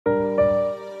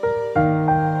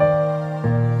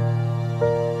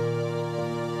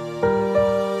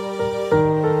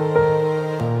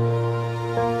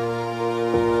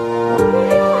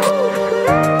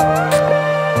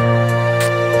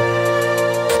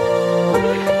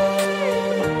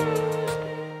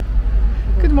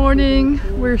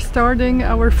we're starting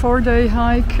our 4-day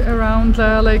hike around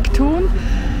Lake Thun.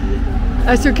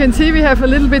 As you can see, we have a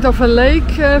little bit of a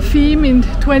lake theme in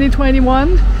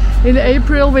 2021. In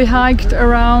April we hiked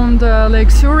around Lake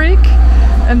Zurich,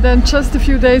 and then just a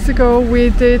few days ago we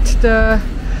did the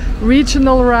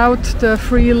regional route, the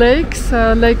 3 lakes,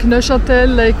 Lake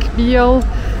Neuchâtel, Lake Biel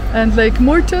and Lake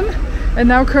Murten. And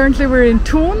now currently we're in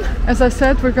Thun. As I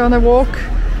said, we're gonna walk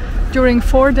during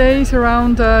 4 days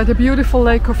around the beautiful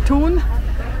lake of Thun.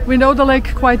 We know the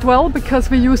lake quite well because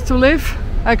we used to live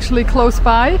actually close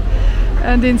by,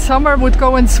 and in summer would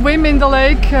go and swim in the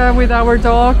lake with our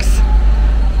dogs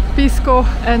Pisco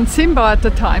and Simba at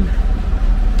the time.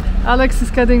 Alex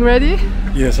is getting ready.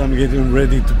 Yes, I'm getting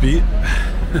ready to be.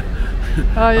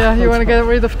 Oh yeah, you want to get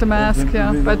rid of the mask,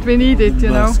 yeah, but we need it, you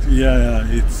know. Yeah,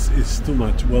 it's too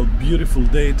much. Well, beautiful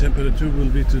day. Temperature will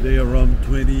be today around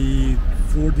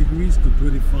 24 degrees to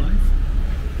 25.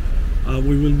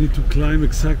 We will need to climb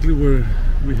exactly where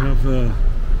we have the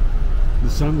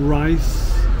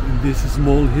sunrise in this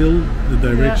small hill. The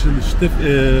direction is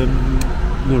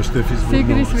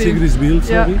Sigrisville,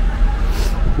 sorry. Yeah.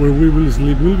 Where we will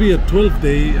sleep. We'll be at 12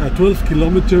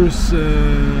 kilometers.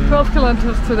 12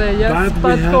 kilometers today, yes,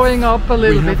 but going up a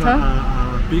little bit, huh?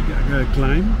 A big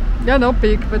climb. Yeah, not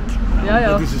big, but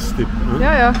yeah. This is steep. Huh?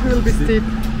 Yeah, it will be steep.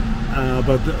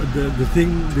 But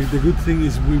the good thing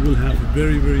is we will have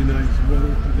very nice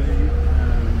weather today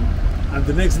and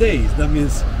the next day. That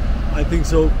means, I think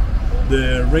so,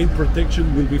 the rain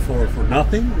protection will be for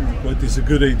nothing, but it's a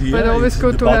good idea. But always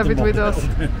good to have it with us.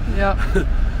 Yeah.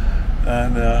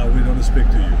 And we don't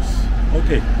expect to use.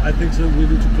 Okay, I think so. We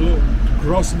need to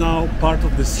cross now part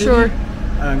of the city. Sure.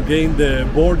 And gain the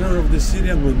border of the city,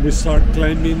 and when we start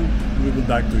climbing, we will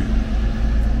back to you.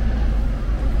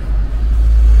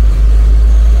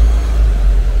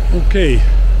 Okay,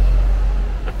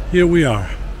 here we are.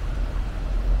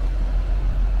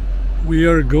 We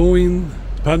are going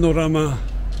Panorama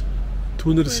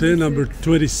Hike number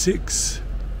 26.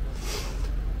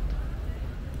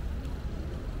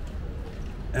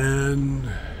 And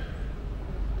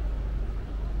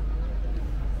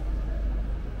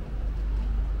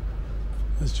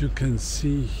as you can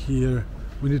see here,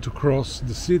 we need to cross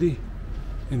the city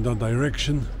in that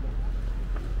direction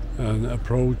and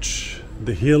approach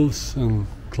the hills and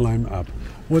climb up.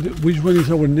 Which one is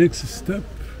our next step?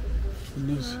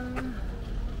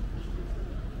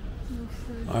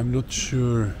 I'm not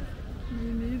sure.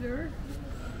 Me neither.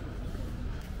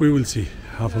 We will see.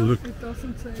 Have a look. It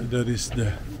doesn't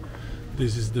say.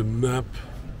 This is the map,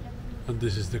 and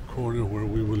this is the corner where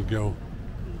we will go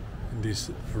in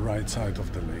this right side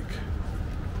of the lake.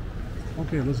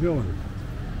 Okay, let's go.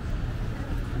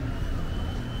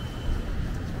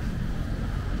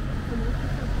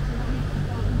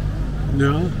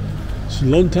 No, it's a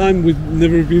long time we've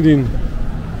never been in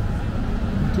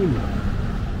Thun.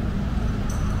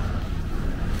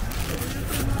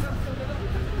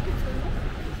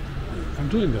 I'm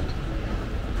doing that.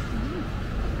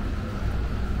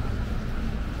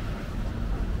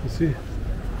 You see,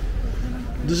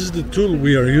 this is the tool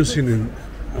we are using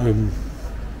in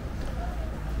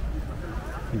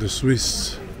the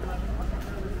Swiss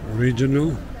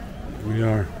regional. We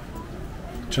are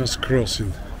just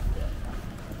crossing.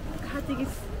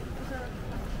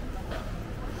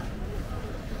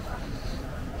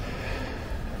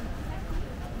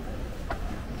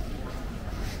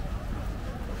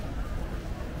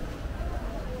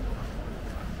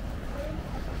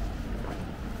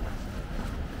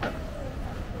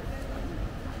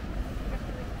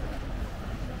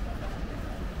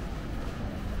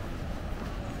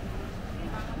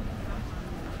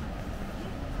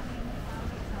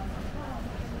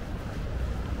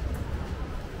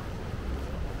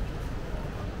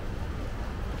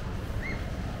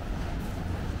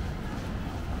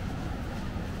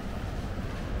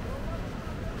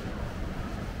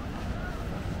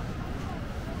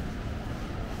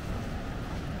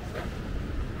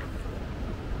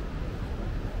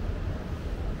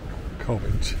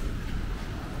 COVID.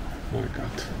 Oh my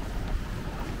God.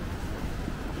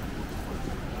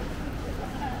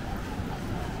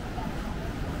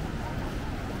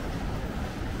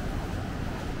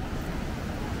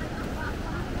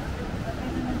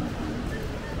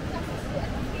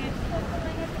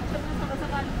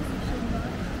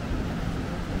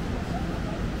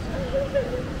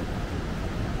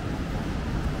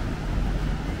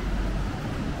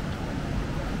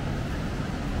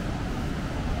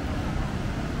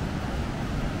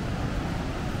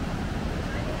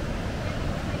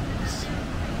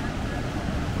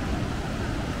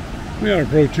 We are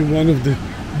approaching one of the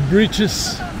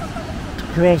bridges to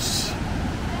cross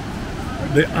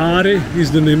The Are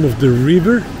is the name of the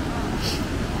river.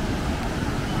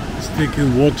 It's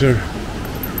taking water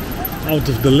out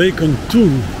of the lake on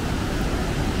Thun.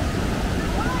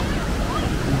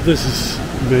 This is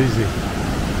amazing.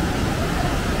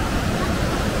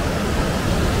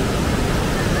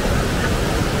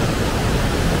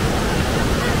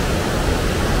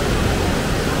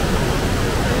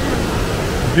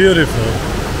 Beautiful.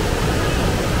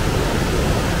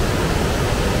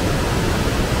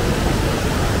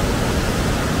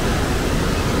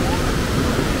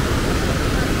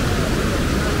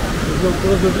 Let's go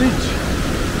across the bridge.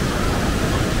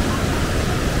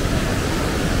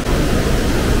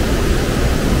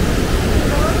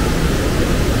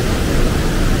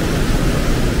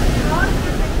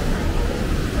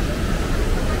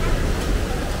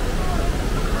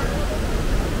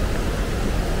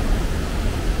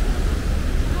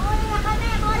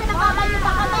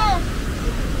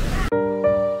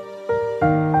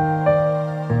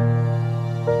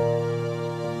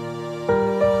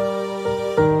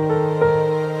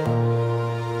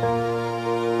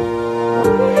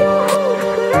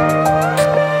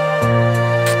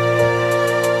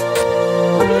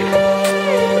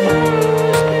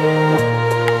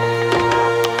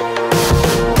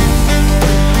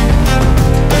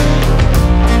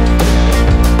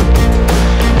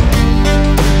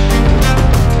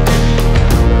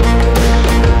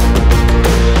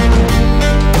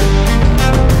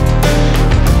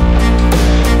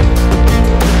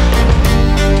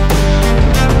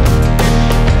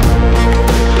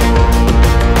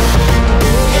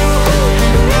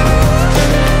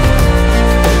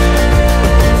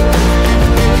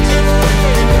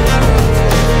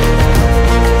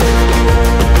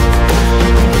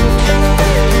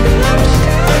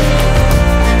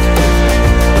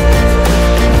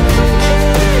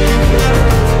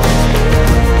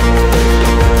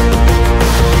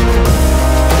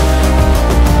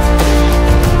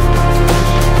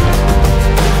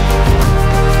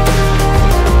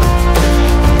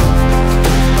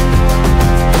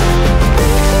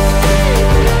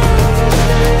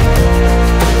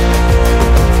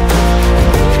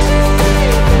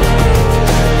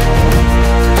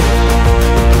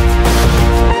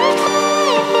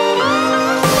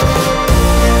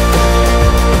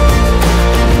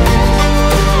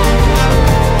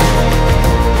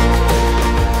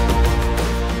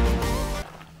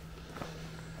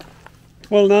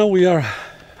 Well, now we are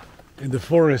in the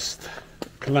forest,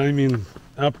 climbing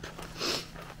up,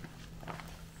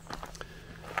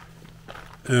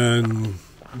 and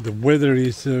the weather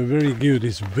is very good.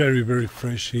 It's very, very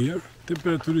fresh here.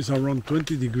 Temperature is around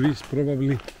 20 degrees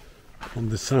probably from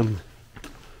the sun,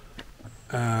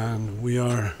 and we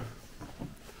are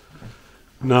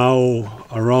now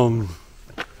around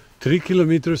 3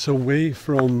 kilometers away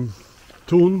from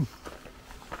Thun.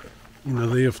 In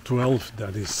a day of 12,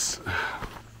 that is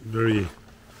very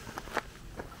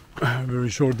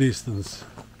short distance,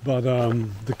 but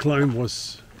the climb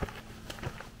was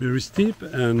very steep,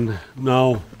 and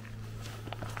now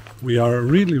we are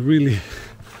really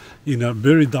in a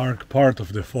very dark part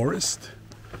of the forest.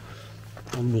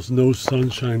 Almost no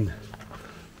sunshine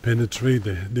penetrate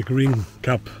the green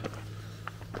cap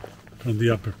from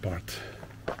the upper part.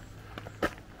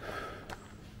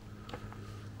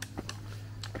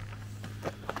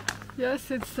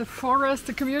 Yes, it's the forest,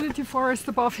 the community forest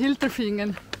above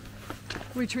Hilterfingen,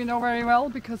 which we know very well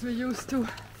because we used to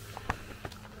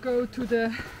go to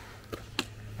the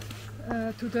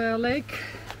lake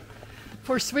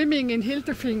for swimming in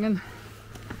Hilterfingen.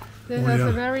 They have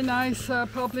a very nice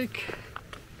public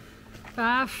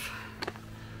bath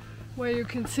where you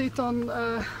can sit on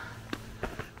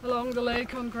along the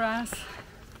lake on grass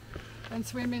and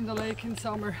swim in the lake in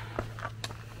summer.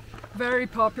 Very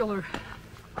popular.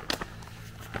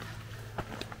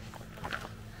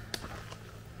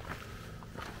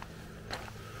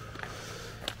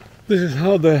 This is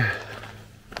how the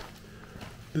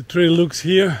trail looks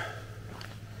here.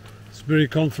 It's very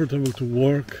comfortable to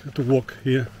walk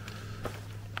here.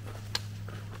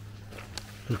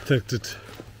 Protected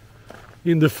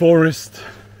in the forest.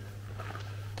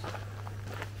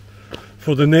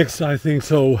 For the next, I think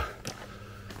so,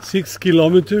 6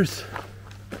 kilometers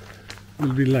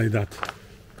will be like that.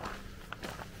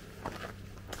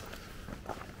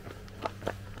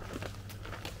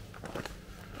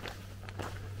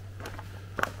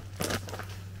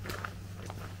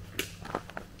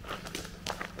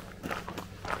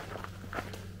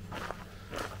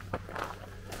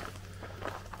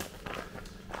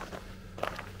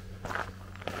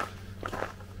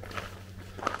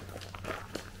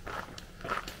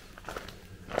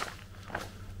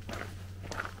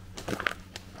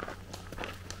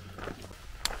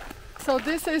 So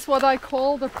this is what I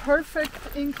call the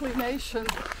perfect inclination.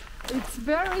 It's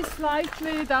very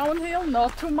slightly downhill,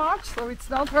 not too much, so it's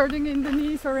not hurting in the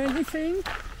knees or anything.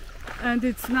 And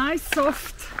it's nice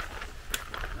soft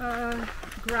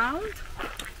ground.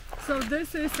 So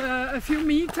this is a few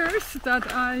meters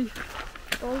that I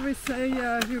always say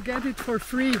you get it for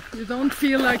free. You don't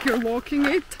feel like you're walking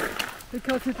it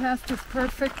because it has this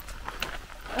perfect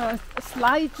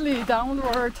slightly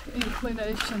downward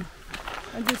inclination.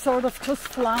 And you're sort of just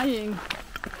flying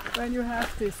when you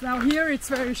have this. Now here it's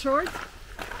very short,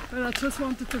 but I just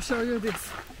wanted to show you this.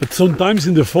 But sometimes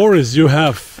in the forest you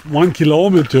have 1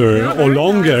 kilometer or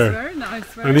longer. Nice, very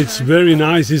nice, and it's very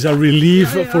nice. It's a relief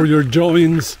for your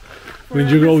joints when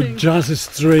you go just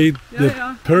straight.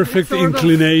 The perfect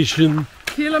inclination.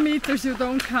 Kilometers you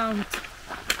don't count.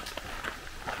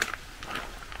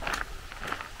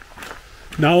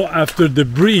 Now after the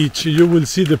breach you will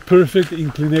see the perfect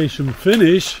inclination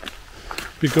finish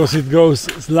because it goes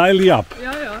slightly up.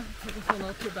 Yeah, so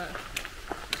not too bad.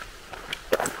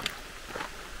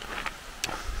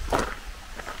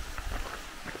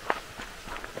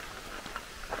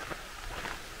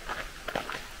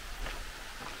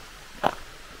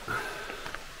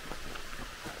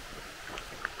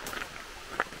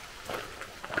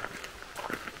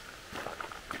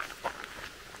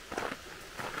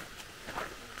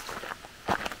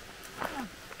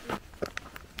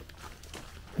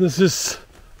 This is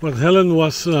what Helen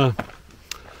was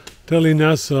telling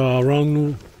us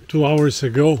around 2 hours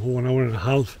ago, 1 hour and a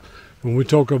half, when we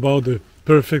talk about the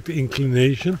perfect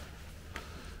inclination.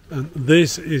 And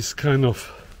this is kind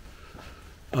of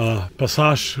a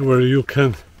passage where you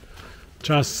can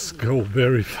just go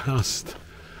very fast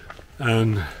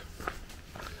and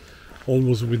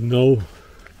almost with no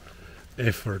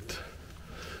effort.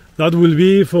 That will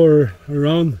be for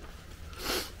around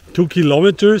 2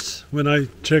 kilometers when I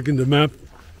check in the map,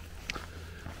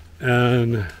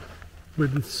 and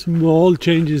with small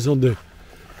changes on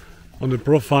the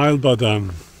profile, but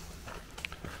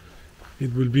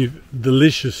it will be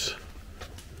delicious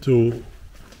to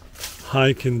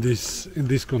hike in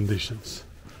these conditions.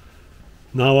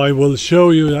 Now I will show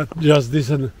you that just this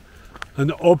an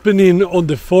opening on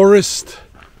the forest,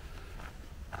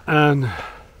 and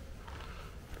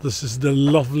this is the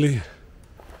lovely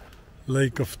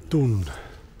Lake of Thun.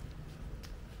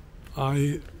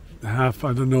 I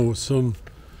don't know, some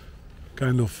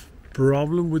kind of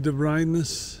problem with the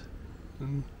brightness.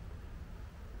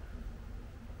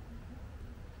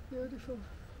 Beautiful.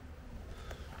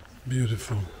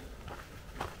 Beautiful.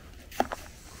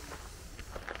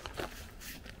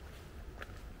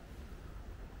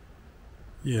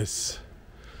 Yes.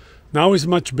 Now it's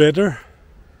much better.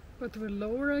 But we're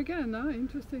lower again, huh?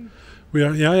 Interesting. We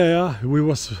are, yeah. We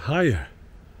was higher.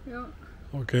 Yeah.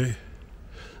 Okay.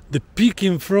 The peak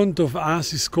in front of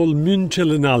us is called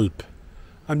Münchelenalp.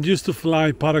 I used to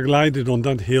fly paraglided on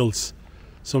that hills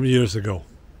some years ago.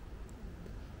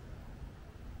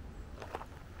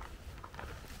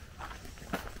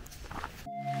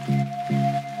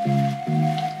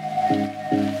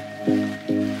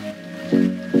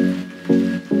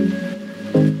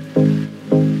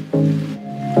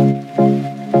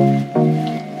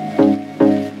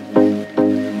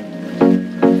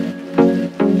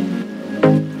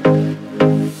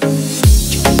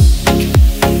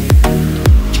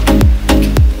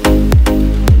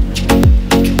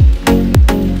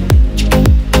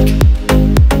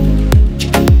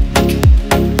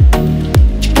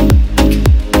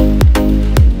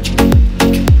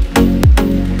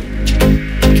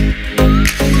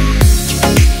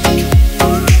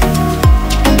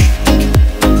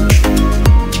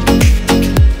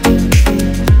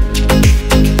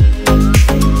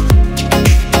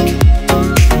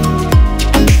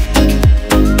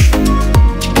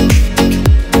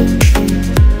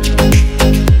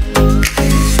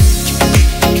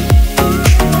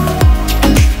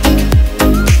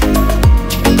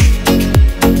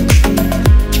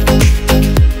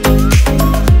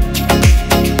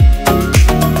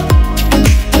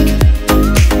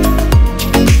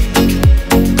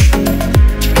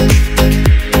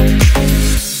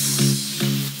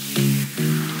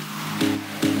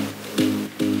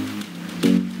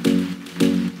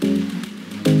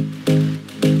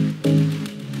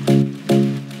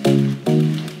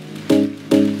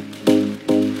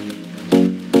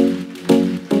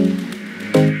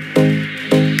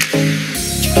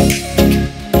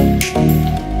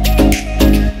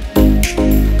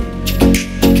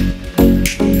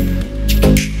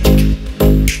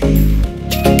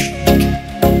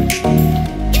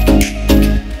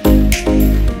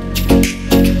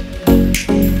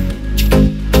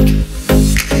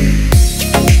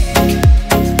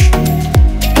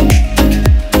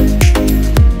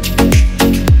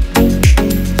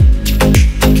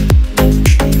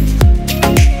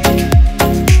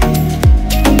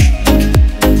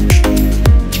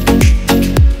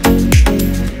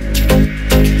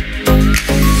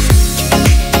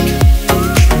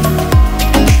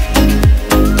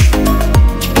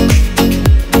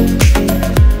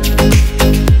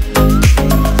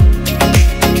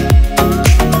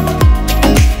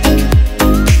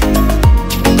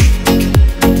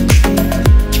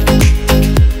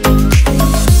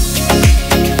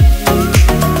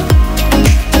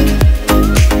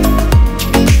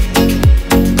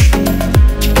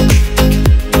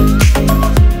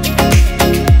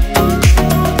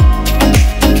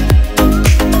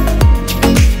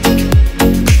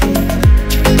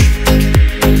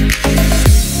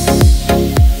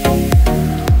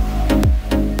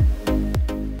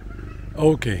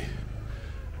 Okay,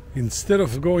 instead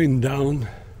of going down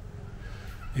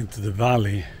into the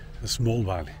valley, a small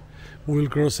valley, we'll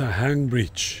cross a hang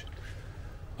bridge.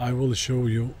 I will show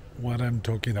you what I'm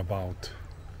talking about.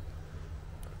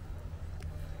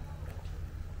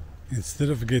 Instead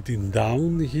of getting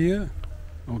down here,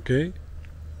 okay,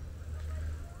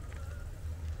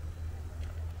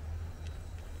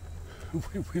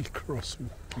 we will cross.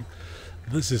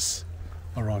 This is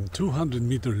around 200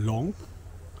 meters long,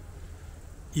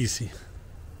 easy,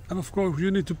 and of course you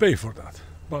need to pay for that,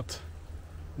 but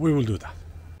we will do that.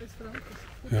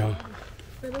 Yeah.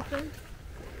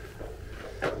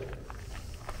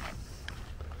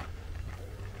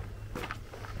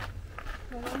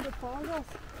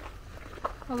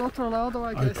 All'altro lato,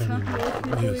 I guess, huh?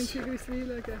 Yes.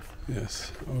 I guess.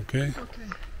 Yes, okay.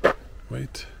 Okay.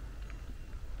 Wait.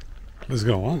 Let's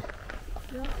go, huh?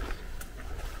 Yeah.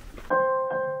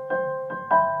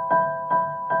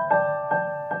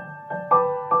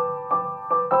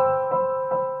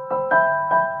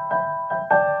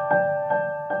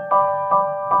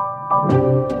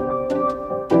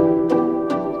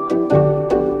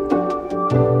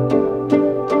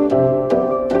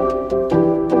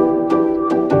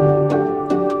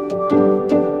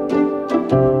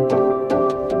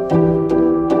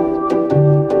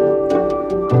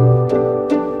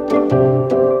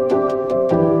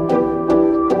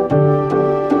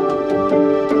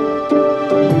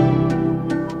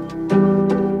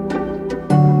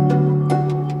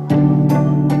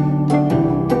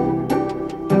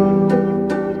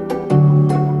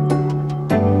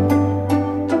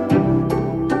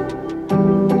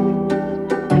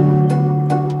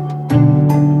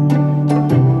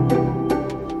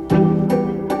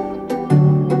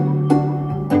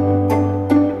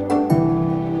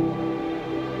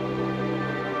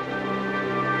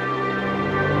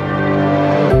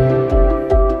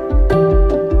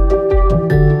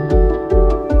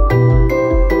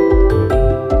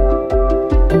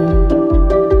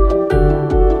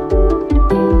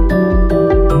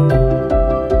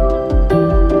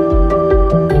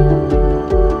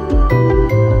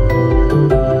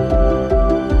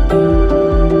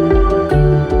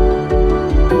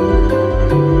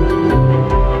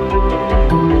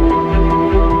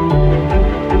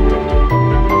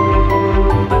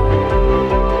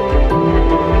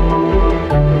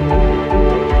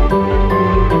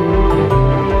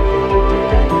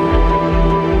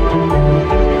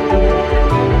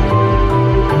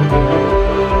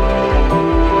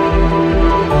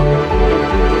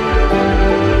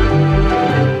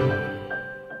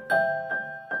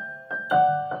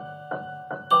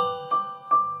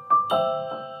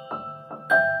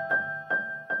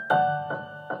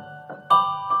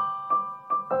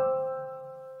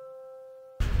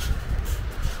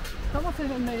 Estamos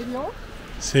en el medio.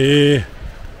 Sí.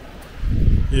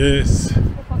 Yes.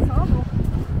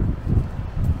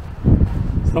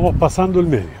 Estamos pasando el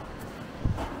medio.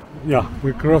 Yeah,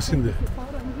 we're crossing the...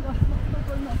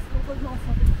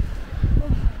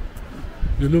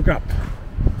 You look up.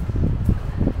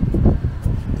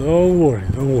 Don't worry,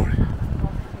 don't worry.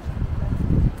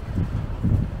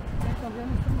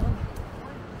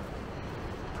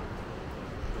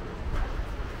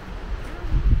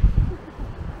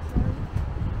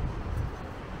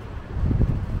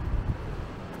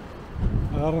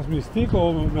 ¿Agarras mi stick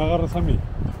o me agarras a mí?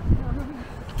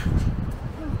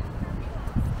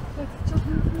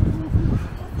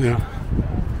 Yeah.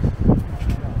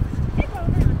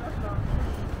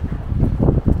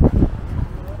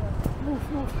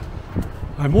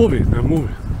 I'm moving.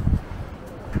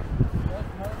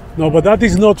 No, but that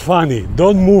is not funny.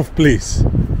 Don't move, please.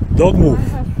 Don't move.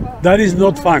 That is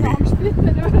not funny.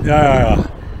 Yeah.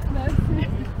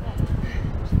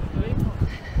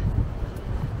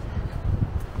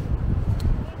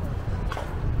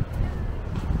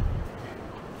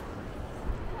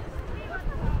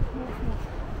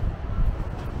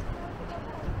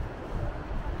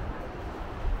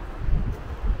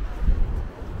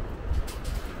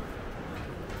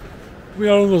 We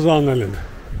are almost done, Ellen.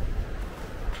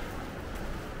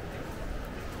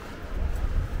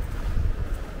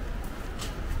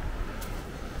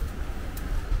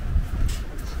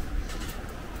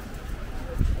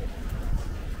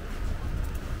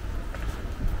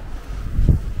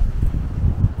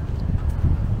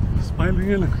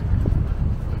 Smiling, Ellen.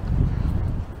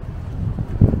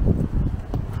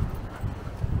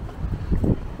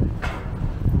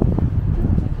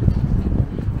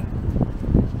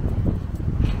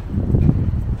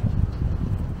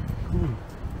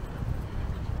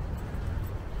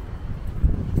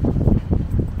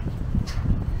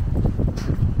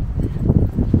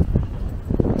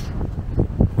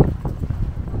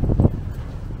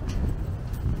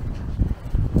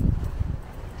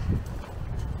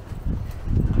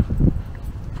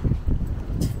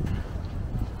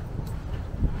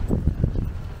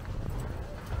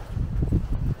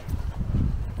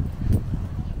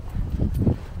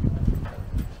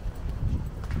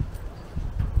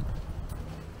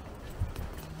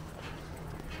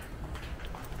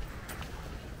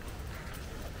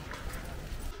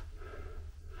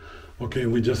 Okay,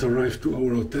 we just arrived to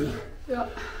our hotel. Yeah,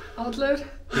 Adler,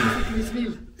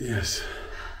 Wiswil. Yes.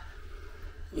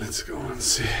 Let's go and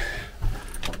see.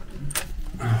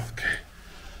 Okay.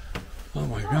 Oh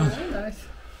my God. Very nice.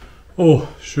 Oh,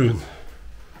 schön.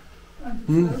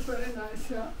 Very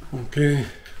nice, yeah. Okay.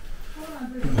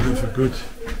 We'll have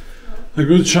a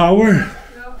good shower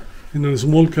Yeah, in a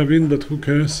small cabin, but who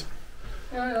cares?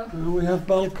 yeah. And we have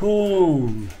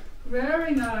balcony.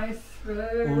 Very nice,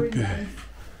 very Okay.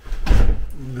 nice.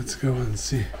 Let's go and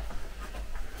see.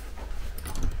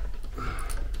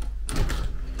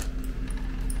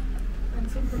 And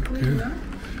super clean, yeah?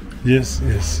 Yes.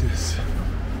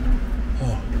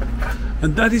 Oh,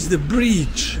 and that is the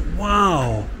bridge.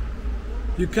 Wow.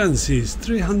 You can see it's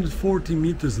 340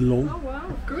 meters long. Oh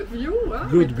wow, good view. Huh?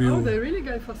 Good view. Oh, they really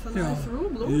gave us a nice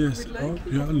room. Look, Yes. with Oh, lake.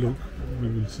 yeah. Look, we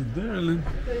will sit there, Ellen.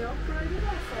 They upgraded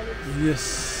us, Alex.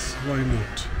 Yes. Why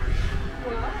not?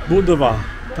 Wow. Wunderbar.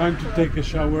 Time to take a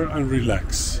shower and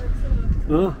relax.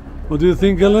 Huh? What do you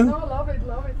think, Ellen? Oh, love it,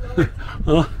 love it, love it.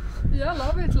 Huh? Yeah,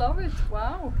 love it, love it.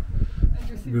 Wow. And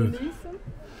you see Good. the Nissen.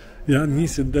 Yeah,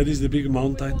 Nissen. That is the big We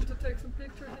mountain. want to take some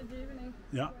pictures in the evening.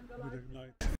 Yeah. when the light With the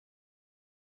light.